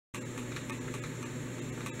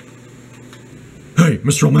Hey,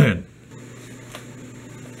 Mr. Old Man.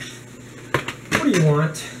 What do you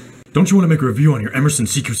want? Don't you want to make a review on your Emerson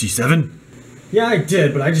CQC 7? Yeah, I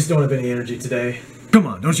did, but I just don't have any energy today. Come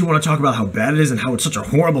on, don't you want to talk about how bad it is and how it's such a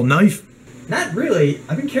horrible knife? Not really.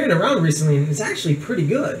 I've been carrying it around recently and it's actually pretty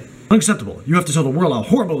good. Unacceptable. You have to tell the world how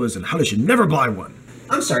horrible it is and how they should never buy one.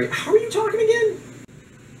 I'm sorry, how are you talking again?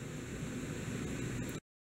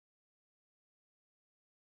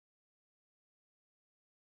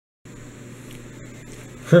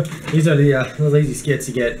 These are the lazy skits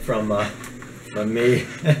you get from me.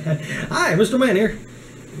 Hi, Mr. Man here.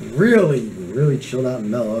 Really chilled out and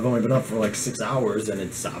mellow. I've only been up for like 6 hours and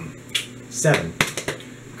it's 7.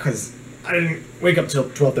 Because I didn't wake up till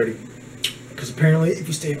 12:30. Because apparently if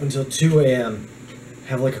you stay up until 2 a.m.,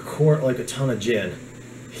 have like a ton of gin,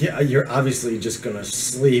 yeah, you're obviously just gonna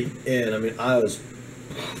sleep in. I mean, that's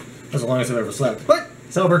the longest I've ever slept. But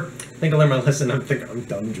it's over. I think I learned my lesson. I'm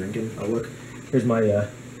done drinking. Oh look, here's my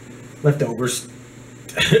leftovers.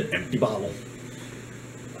 Empty bottle.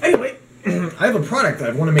 Anyway, I have a product that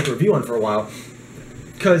I want to make a review on for a while.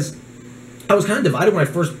 Because I was kind of divided when I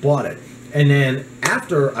first bought it. And then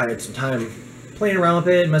after I had some time playing around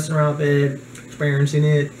with it, messing around with it, experiencing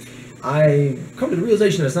it, I come to the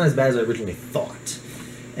realization that it's not as bad as I originally thought.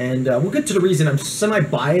 And we'll get to the reason. I'm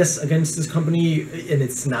semi-biased against this company, and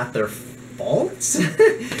it's not their fault.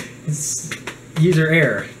 It's user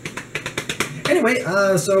error. Anyway,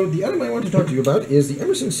 so the item I want to talk to you about is the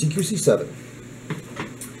Emerson CQC 7.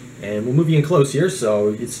 And we'll move you in close here,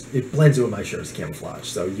 so it blends in with my shirt as camouflage,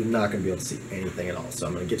 so you're not going to be able to see anything at all. So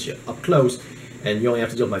I'm going to get you up close, and you only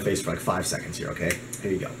have to deal with my face for like 5 seconds here, okay?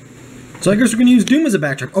 Here you go. So I guess we're going to use Doom as a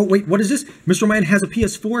backdrop. Oh, wait, what is this? Mr. Man has a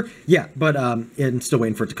PS4? Yeah, but I'm still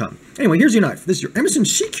waiting for it to come. Anyway, here's your knife. This is your Emerson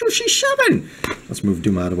CQC 7. Let's move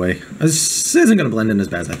Doom out of the way. This isn't going to blend in as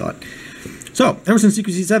bad as I thought. So, Emerson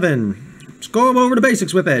CQC 7. Let's go over the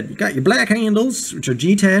basics with it. You got your black handles, which are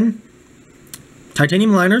G10.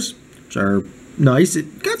 Titanium liners, which are nice.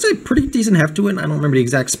 It got a pretty decent heft to it. I don't remember the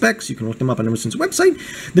exact specs. You can look them up on Emerson's website.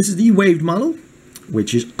 This is the waved model,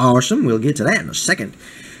 which is awesome. We'll get to that in a second.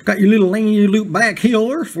 Got your little lanyard loop back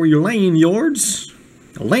here for your lanyards.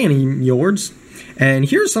 And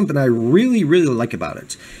here's something I really like about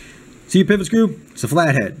it. See your pivot screw? It's a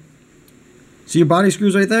flathead. See your body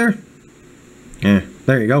screws right there? Yeah,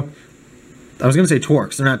 there you go. I was going to say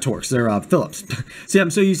Torx. They're not Torx. They're Phillips. See,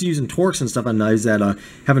 I'm so used to using Torx and stuff on knives that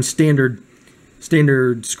having standard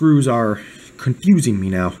screws are confusing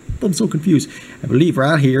me now. I'm so confused. I believe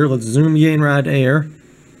right here, let's zoom you in right there.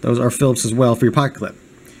 Those are Phillips as well for your pocket clip.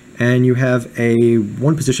 And you have a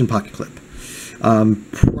one-position pocket clip.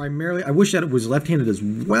 Primarily, I wish that it was left-handed as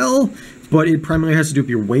well, but it primarily has to do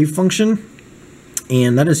with your wave function.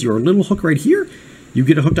 And that is your little hook right here. You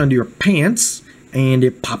get it hooked onto your pants, and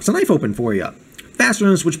it pops a knife open for you. Faster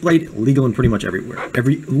than a switchblade, legal in pretty much everywhere.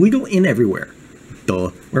 Legal in everywhere. Duh.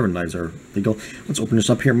 Wherever knives are legal. Let's open this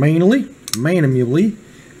up here manually.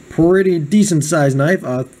 Pretty decent sized knife.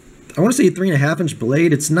 I want to say a 3.5-inch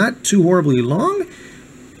blade. It's not too horribly long,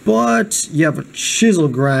 but you have a chisel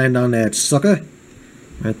grind on that sucker.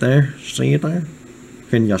 Right there. See it there?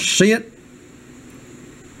 Can you see it?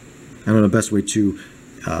 I don't know the best way to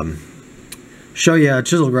show you a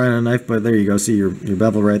chisel grind on a knife, but there you go. See your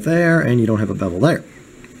bevel right there, and you don't have a bevel there.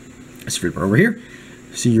 Let's flip over here.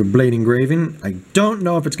 See your blade engraving. I don't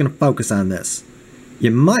know if it's going to focus on this.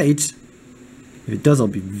 You might. If it does, I'll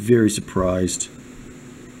be very surprised.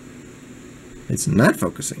 It's not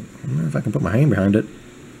focusing. I don't know if I can put my hand behind it.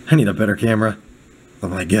 I need a better camera. Oh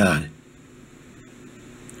my god.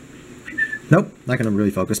 Nope, not going to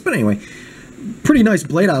really focus. But anyway, pretty nice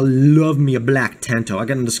blade. I love me a black tanto. I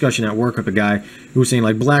got in a discussion at work with a guy who was saying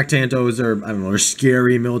like black tantos are, I don't know, they're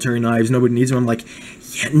scary military knives. Nobody needs them. I'm like,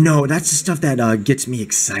 yeah, no, that's the stuff that gets me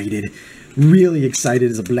excited. Really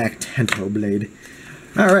excited is a black tanto blade.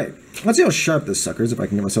 All right, let's see how sharp this sucker is. If I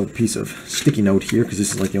can get myself a piece of sticky note here, because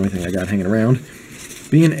this is like the only thing I got hanging around.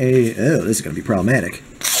 Being a, oh, this is going to be problematic.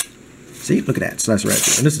 See, look at that. So that's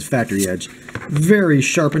right. And this is factory edge. Very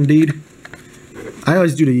sharp indeed. I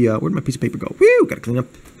always do the, where'd my piece of paper go? Woo! Gotta clean up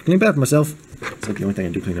after myself. It's like the only thing I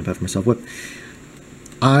do clean up after myself with.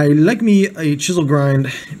 I like me a chisel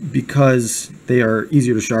grind because they are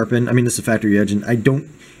easier to sharpen. I mean, this is a factory edge, and I don't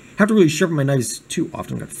have to really sharpen my knives too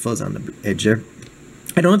often. Got fuzz on the edge there.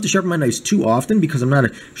 I don't have to sharpen my knives too often because I'm not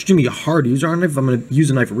an extremely hard user on a knife. If I'm going to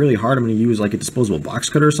use a knife really hard, I'm going to use like a disposable box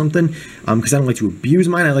cutter or something because I don't like to abuse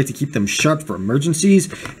mine. I like to keep them sharp for emergencies,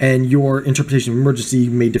 and your interpretation of emergency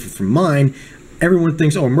may differ from mine. Everyone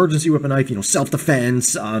thinks, oh, emergency with a knife, you know,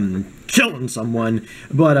 self-defense, killing someone.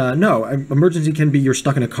 But no, emergency can be you're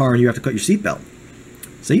stuck in a car and you have to cut your seatbelt.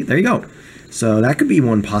 See, there you go. So that could be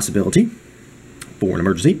one possibility for an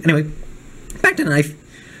emergency. Anyway, back to the knife.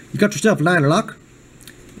 You got yourself a liner lock.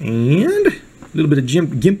 And a little bit of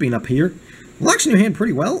gimping up here. Locks in your hand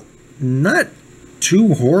pretty well. Not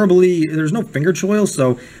too horribly. There's no finger choil,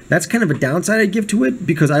 so that's kind of a downside I give to it,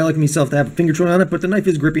 because I like myself to have a finger choil on it, but the knife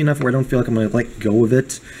is grippy enough where I don't feel like I'm going to let go of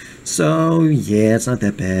it. So, yeah, it's not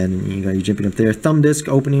that bad. And you got your jimping up there. Thumb disc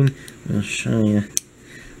opening. I'll show you.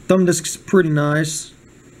 Thumb disc's pretty nice.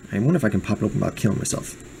 I wonder if I can pop it open without killing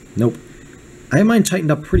myself. Nope. I have mine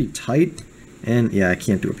tightened up pretty tight. And, yeah, I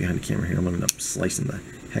can't do it behind the camera here. I'm going to end up slicing the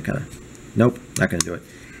heck out of... Nope, not going to do it.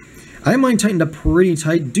 I have mine tightened up pretty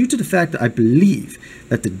tight due to the fact that I believe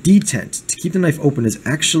that the detent to keep the knife open is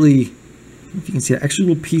actually... I don't know if you can see that extra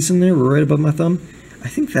little piece in there right above my thumb. I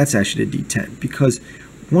think that's actually the detent, because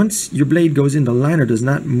once your blade goes in, the liner does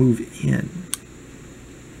not move in.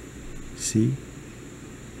 See?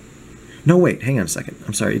 No, wait, hang on a second.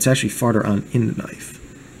 I'm sorry, it's actually farther on in the knife.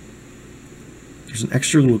 There's an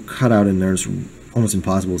extra little cutout in there. It's almost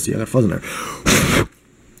impossible to see. I got fuzz in there.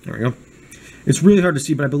 There we go. It's really hard to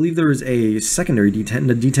see, but I believe there is a secondary detent, and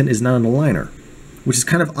the detent is not on the liner, which is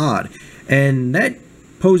kind of odd. And that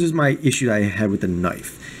poses my issue that I had with the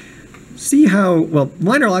knife. See how, well,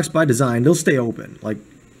 liner locks by design, they'll stay open. Like,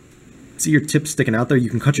 see your tip sticking out there?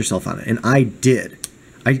 You can cut yourself on it, and I did.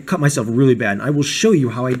 I cut myself really bad, and I will show you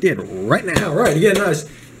how I did right now. All right, you get a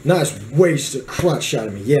nice wasted crotch shot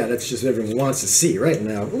of me. Yeah, that's just what everyone wants to see right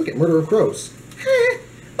now. Look at Murder of Crows.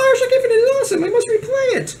 Bioshock Infinite is awesome. I must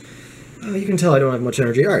replay it. Oh, you can tell I don't have much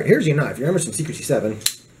energy. All right, here's your knife. Your Emerson CQC 7.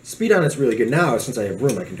 Speed on it's really good. Now, since I have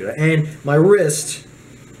room, I can do that. And my wrist,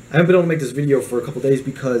 I haven't been able to make this video for a couple days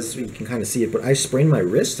because you can kind of see it, but I sprained my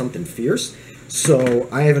wrist, something fierce. So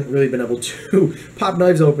I haven't really been able to pop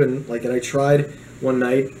knives open like that. I tried one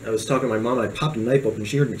night. I was talking to my mom, and I popped a knife open.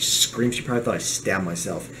 She heard me scream. She probably thought I stabbed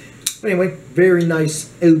myself. But anyway, very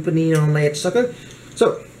nice opening on that sucker.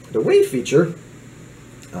 So, the wave feature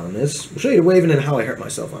on this, we'll show you the wave and then how I hurt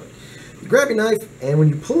myself on it. You grab your knife, and when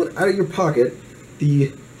you pull it out of your pocket,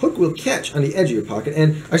 the hook will catch on the edge of your pocket.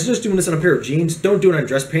 And I suggest doing this on a pair of jeans. Don't do it on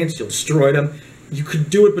dress pants. You'll destroy them. You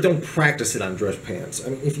could do it, but don't practice it on dress pants. I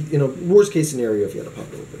mean, if you, you know, worst case scenario, if you had to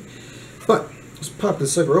pop it open. But, just pop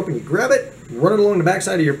this sucker open. You grab it, run it along the back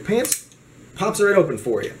side of your pants, pops it right open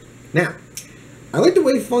for you. Now, I like the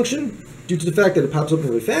wave function due to the fact that it pops open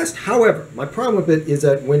really fast. However, my problem with it is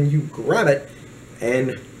that when you grab it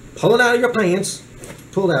and pull it out of your pants,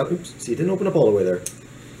 pull it out, oops, see, it didn't open up all the way there.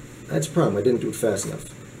 That's a problem, I didn't do it fast enough.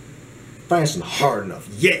 Fast and hard enough,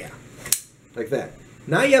 yeah! Like that.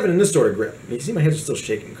 Now you have it in this sort of grip. You can see my hands are still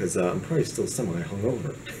shaking because I'm probably still somewhat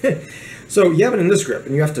hungover. So you have it in this grip,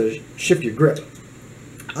 and you have to shift your grip.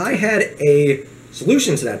 I had a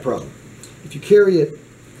solution to that problem. If you carry it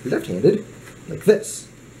left-handed, like this,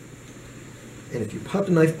 and if you pop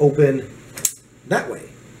the knife open that way,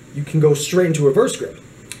 you can go straight into reverse grip.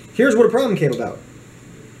 Here's where the problem came about.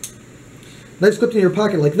 Knife's clipped in your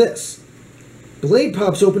pocket like this. Blade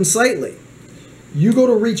pops open slightly. You go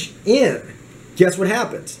to reach in. Guess what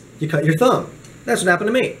happens? You cut your thumb. That's what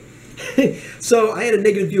happened to me. So I had a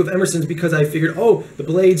negative view of Emerson's because I figured, oh, the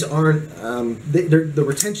blades aren't, the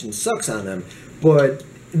retention sucks on them. But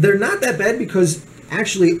they're not that bad because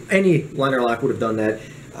actually any liner lock would have done that.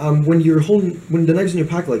 When the knife's in your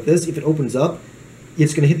pocket like this, if it opens up,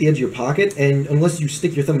 it's going to hit the edge of your pocket, and unless you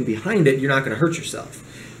stick your thumb behind it, you're not going to hurt yourself.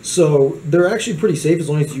 So they're actually pretty safe as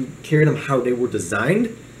long as you carry them how they were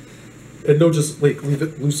designed, and don't just like leave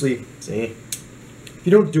it loosely. See, if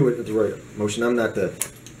you don't do it with the right motion, I'm not the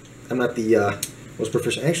most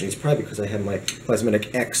proficient. Actually, it's probably because I have my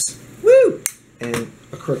Plasmatic X, woo, and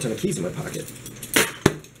a crap ton of keys in my pocket.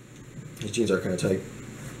 These jeans are kind of tight.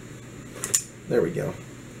 There we go.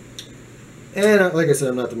 And like I said,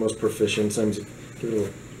 I'm not the most proficient. Sometimes give it a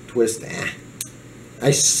little twist.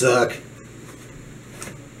 I suck.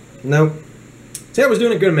 Nope. See, I was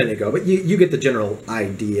doing it good a minute ago, but you get the general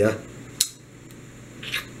idea.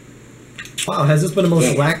 Wow, has this been the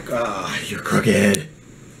most whack? You're crooked.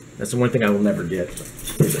 That's the one thing I will never get.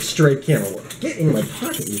 Here's a straight camera work. Get in my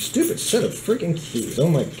pocket, you stupid set of freaking keys. Oh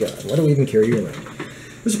my god, why do we even carry you around?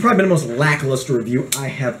 This has probably been the most lackluster review I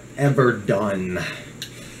have ever done.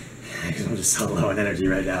 Because I'm just so low on energy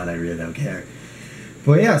right now and I really don't care.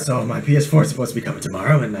 But yeah, so my PS4 is supposed to be coming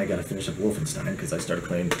tomorrow, and I gotta finish up Wolfenstein because I started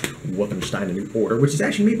playing Wolfenstein: A New Order, which is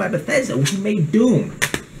actually made by Bethesda, who made Doom,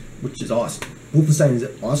 which is awesome. Wolfenstein is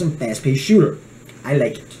an awesome, fast-paced shooter. I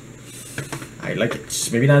like it. I like it.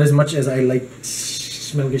 Maybe not as much as I like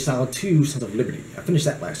Metal Gear Solid 2: Sons of Liberty. I finished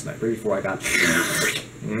that last night, right before I got...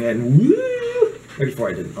 and woo! Right before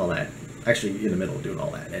I did all that. actually in the middle of doing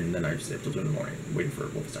all that, and then I just stayed till 2 in the morning waiting for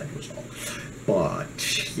Wolfenstein to install.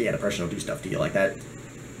 But yeah, depression will do stuff to you like that.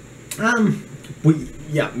 But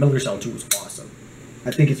yeah, Metal Gear Solid 2 was awesome.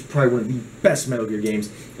 I think it's probably one of the best Metal Gear games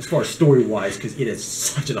as far as story-wise, because it is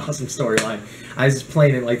such an awesome storyline. I was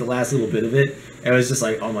playing it like the last little bit of it, and it was just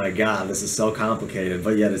like, oh my god, this is so complicated,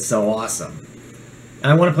 but yet it's so awesome.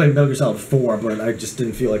 And I want to play Metal Gear Solid 4, but I just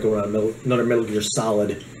didn't feel like going on another Metal Gear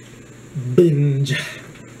Solid binge.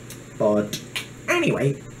 But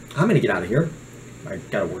anyway, I'm gonna get out of here. I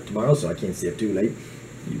gotta work tomorrow, so I can't stay up too late.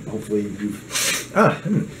 Hopefully you've...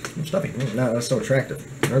 stuffy. No, that's so attractive.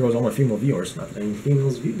 There goes all my female viewers. Not that any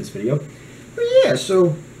females viewed this video. But yeah,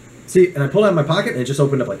 so... See, and I pulled out of my pocket and it just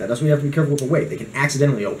opened up like that. That's why you have to be careful with the weight. They can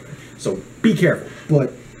accidentally open. So be careful.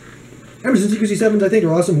 But Emerson CQC 7s, I think,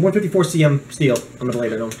 are awesome. 154 cm steel on the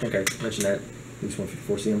blade. I don't think I mentioned that. At least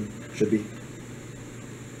 154 cm. Should be.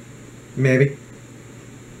 Maybe.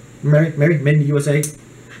 Made in the USA,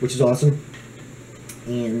 which is awesome.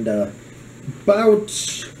 And about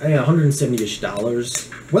 $170-ish.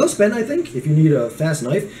 Well spent, I think, if you need a fast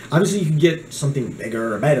knife. Obviously, you can get something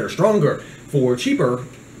bigger, better, stronger for cheaper.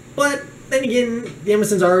 But then again, the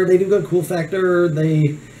Emersons they do good cool factor. I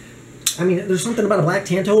mean, there's something about a black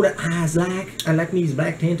Tanto that I like me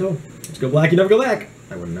black Tanto. Let's go black, you never go back.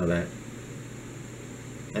 I wouldn't know that.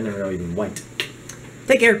 I never know even white.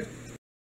 Take care.